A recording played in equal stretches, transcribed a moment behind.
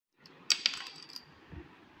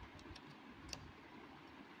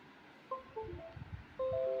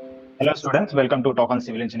Hello students, welcome to Talk on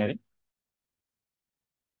Civil Engineering.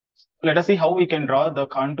 Let us see how we can draw the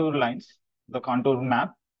contour lines, the contour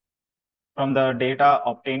map from the data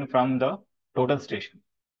obtained from the total station.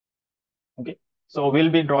 Okay, so we'll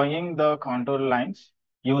be drawing the contour lines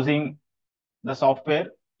using the software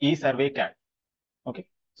ESurvey CADD. Okay,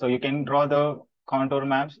 so you can draw the contour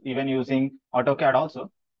maps even using AutoCAD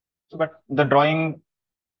also. So, but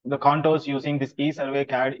the contours using this ESurvey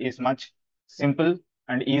CADD is much simple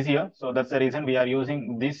and easier. So that's the reason we are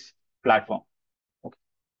using this platform. Okay.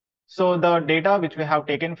 So the data which we have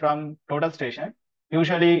taken from total station,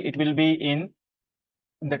 usually it will be in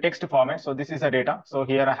the text format. So this is the data. So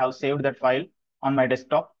here I have saved that file on my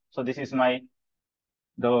desktop. So this is my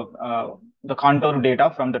the contour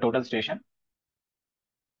data from the total station,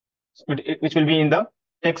 which will be in the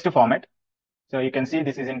text format. So you can see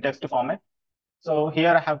this is in text format. So here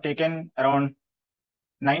I have taken around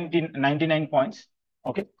 99 points.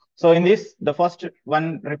 Okay. So in this, the first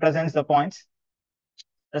one represents the points.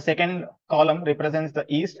 The second column represents the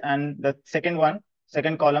east, and the second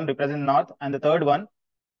column represents north, and the third one,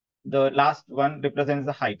 the last one, represents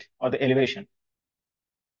the height or the elevation.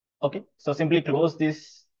 Okay, so simply close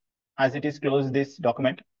this as it is, close this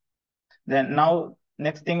document. Then now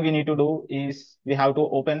next thing we need to do is we have to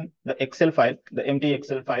open the Excel file, the empty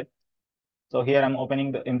Excel file. So here I'm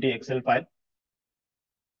opening the empty Excel file.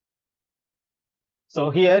 So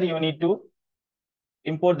here you need to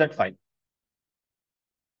import that file.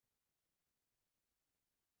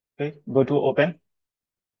 Okay, go to open.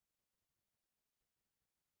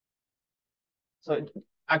 So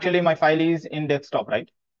actually my file is in desktop, right?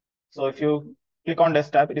 So if you click on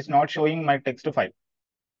desktop, it is not showing my text file,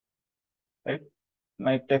 right?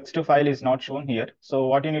 My text file is not shown here. So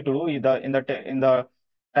what you need to do is in the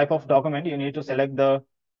type of document, you need to select the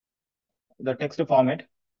text format.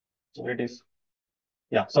 So it is,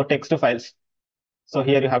 yeah, so text files. So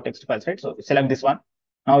here you have text files, right? So select this one.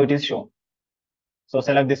 Now it is shown. So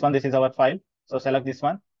select this one. This is our file. So select this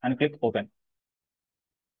one and click open.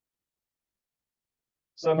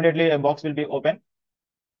 So immediately a box will be open.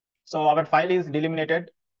 So our file is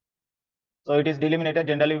delimited. So it is delimited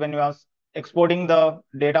generally when you are exporting the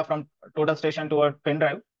data from total station to a pen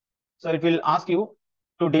drive. So it will ask you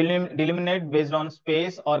to delimitate based on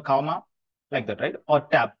space or comma, like that, right? Or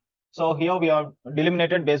tab. So here we are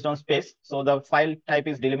delimited based on space. So the file type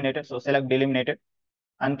is delimited. So select delimited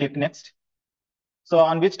and click next. So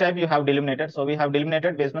on which type you have delimited? So we have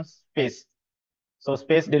delimited based on space. So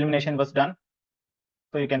space delimitation was done.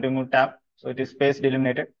 So you can remove tab. So it is space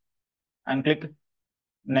delimited and click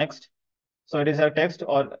next. So it is a text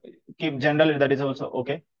or keep general, that is also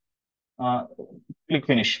okay. Click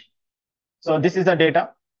finish. So this is the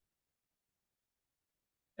data.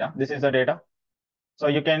 Yeah, this is the data. So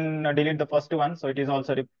you can delete the first one. So it is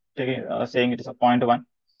also saying it is a 0.1.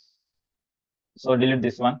 So delete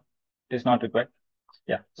this one. It is not required.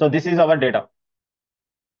 Yeah. So this is our data.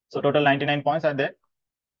 So total 99 points are there.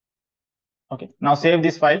 Okay. Now save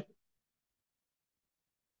this file.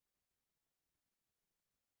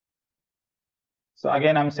 So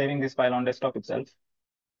again, I'm saving this file on desktop itself.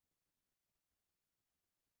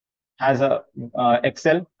 As a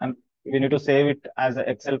Excel, and we need to save it as an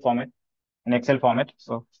Excel format, an Excel format.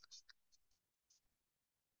 So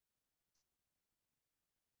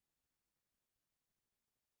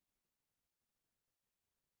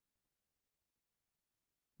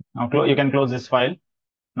now you can close this file.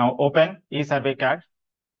 Now open ESurvey CADD.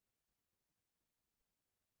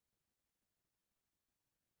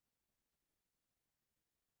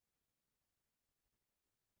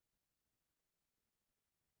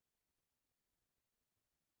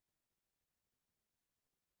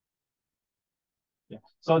 Yeah.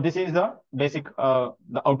 So this is the basic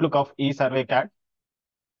the outlook of ESurvey CADD.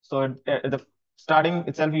 So the starting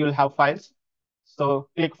itself, you will have files. So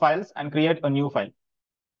click files and create a new file.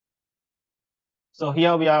 So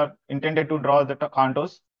here we are intended to draw the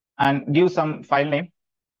contours and give some file name.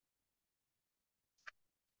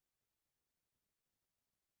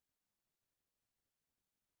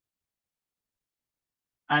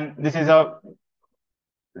 And this is a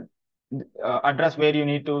address where you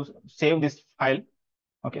need to save this file.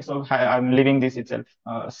 Okay, so I'm leaving this itself.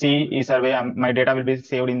 C ESurvey. My data will be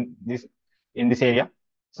saved in this area.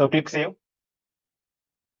 So click save.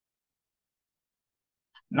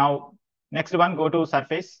 Now next one, go to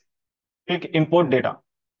surface. Click import data.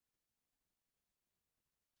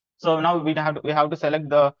 So now we have to select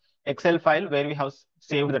the Excel file where we have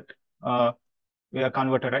saved that we are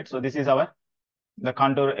converted, right? So this is the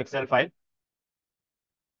contour Excel file.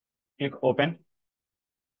 Click open.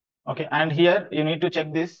 Okay, and here you need to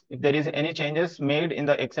check this if there is any changes made in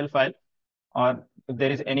the Excel file, or if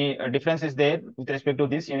there is any differences there with respect to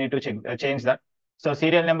this, you need to change that. So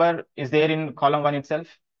serial number is there in column 1 itself,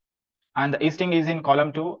 and the easting is in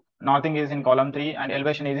column 2, northing is in column 3, and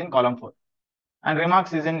elevation is in column 4. And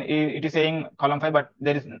remarks is in, it is saying column 5, but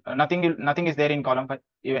there is nothing is there in column 5.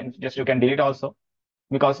 Even just you can delete also,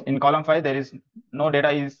 because in column 5 there is no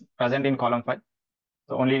data is present in column 5.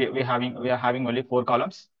 So only we are having only 4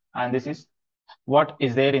 columns, and this is what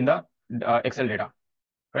is there in the Excel data,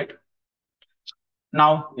 right?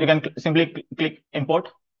 Now you can simply click import.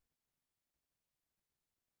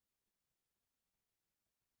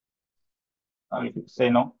 I'll say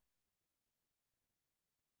no.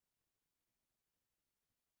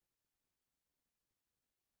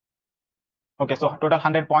 Okay, so total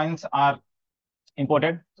 100 points are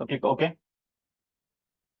imported. So click OK.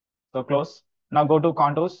 So close. Now go to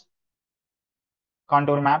contours,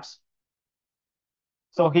 contour maps.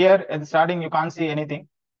 So here at the starting, you can't see anything,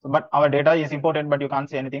 but our data is imported, but you can't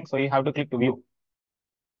see anything. So you have to click to view.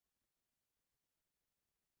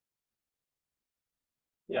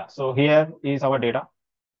 Yeah, so here is our data.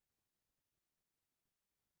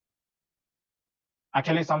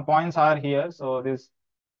 Actually, some points are here. So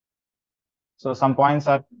some points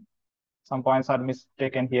are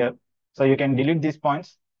mistaken here. So you can delete these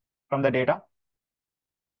points from the data.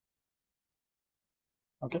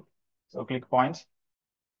 Okay, so click points.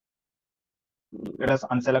 Let us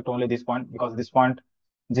unselect only this point, because this point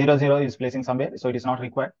 0, 0 is placing somewhere, so it is not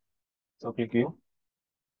required. So click view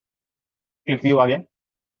again.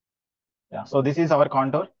 Yeah, so this is our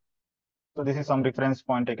contour. So this is some reference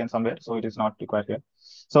point taken somewhere, so it is not required here.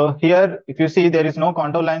 So here, if you see, there is no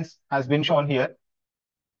contour lines has been shown here.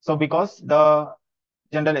 So because the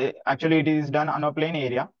general, actually it is done on a plane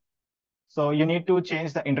area, so you need to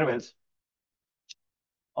change the intervals.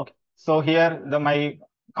 Okay, so here my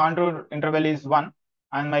contour interval is 1,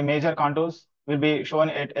 and my major contours will be shown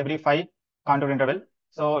at every 5 contour interval.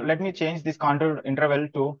 So let me change this contour interval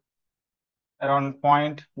to around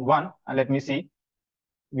 0.1, and let me see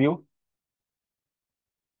view.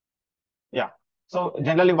 Yeah, so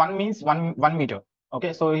generally 1 means 1 meter.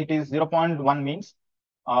 Okay, so it is 0.1 means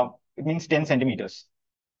it means 10 centimeters.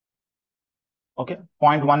 Okay,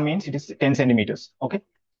 0.1 means it is 10 centimeters. Okay,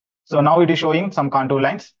 so now it is showing some contour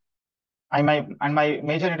lines, and my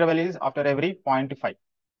major interval is after every 0.5.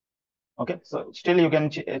 Okay, so still you can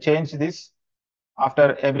change this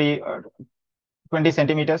after every 20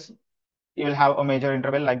 centimeters. You will have a major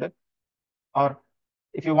interval like that. Or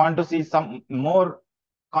if you want to see some more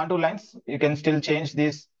contour lines, you can still change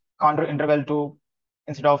this contour interval to,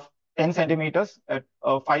 instead of 10 centimeters, at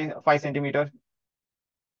 5 centimeters,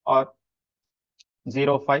 or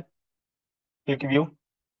 0.5. Click view.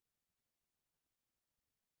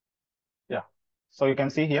 Yeah, so you can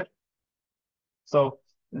see here. So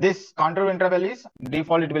this contour interval is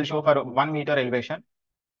default, it will show for 1 meter elevation,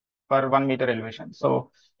 for 1 meter elevation.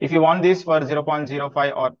 So if you want this for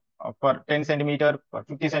 0.05, or for 10 centimeter, or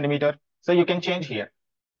 50 centimeter, so you can change here.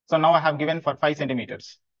 So now I have given for 5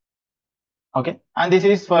 centimeters. Okay, and this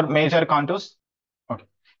is for major contours. Okay,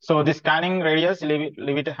 so the scanning radius, leave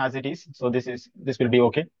it as it is. So this will be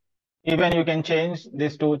okay. Even you can change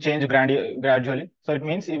this to change gradually. So it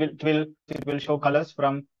means it will show colors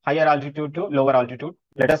from higher altitude to lower altitude.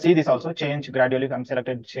 Let us see this also. Change gradually. I'm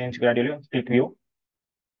selected change gradually. Click view.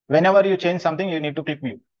 Whenever you change something, you need to click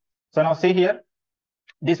view. So now see here.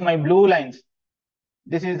 This my blue lines.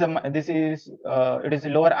 This is it is a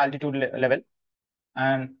lower altitude level,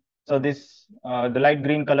 and so this the light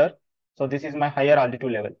green color. So this is my higher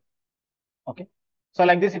altitude level. Okay, so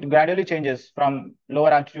like this, it gradually changes from lower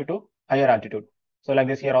altitude to higher altitude. So like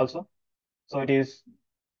this here also. So it is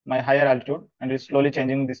my higher altitude, and it's slowly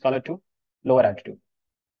changing this color to lower altitude.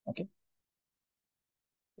 Okay,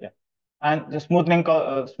 yeah, and the smoothing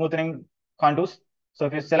contours. So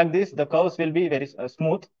if you select this, the curves will be very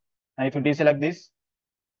smooth, and if you deselect this,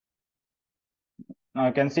 now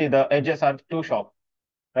you can see the edges are too sharp,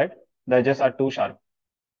 right? The edges are too sharp.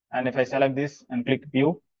 And if I select this and click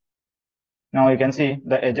view, now you can see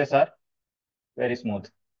the edges are very smooth.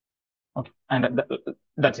 Okay, and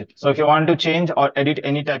that's it. So if you want to change or edit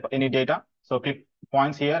any data, so click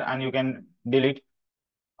points here, and you can delete,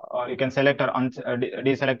 or you can select or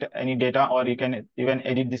deselect any data, or you can even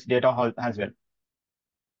edit this data as well.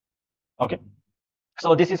 Okay,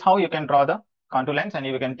 so this is how you can draw the contour lines, and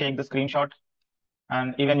you can take the screenshot,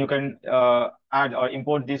 and even you can add or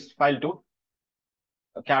import this file to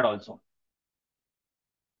CAD also.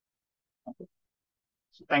 Okay.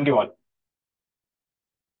 So thank you all.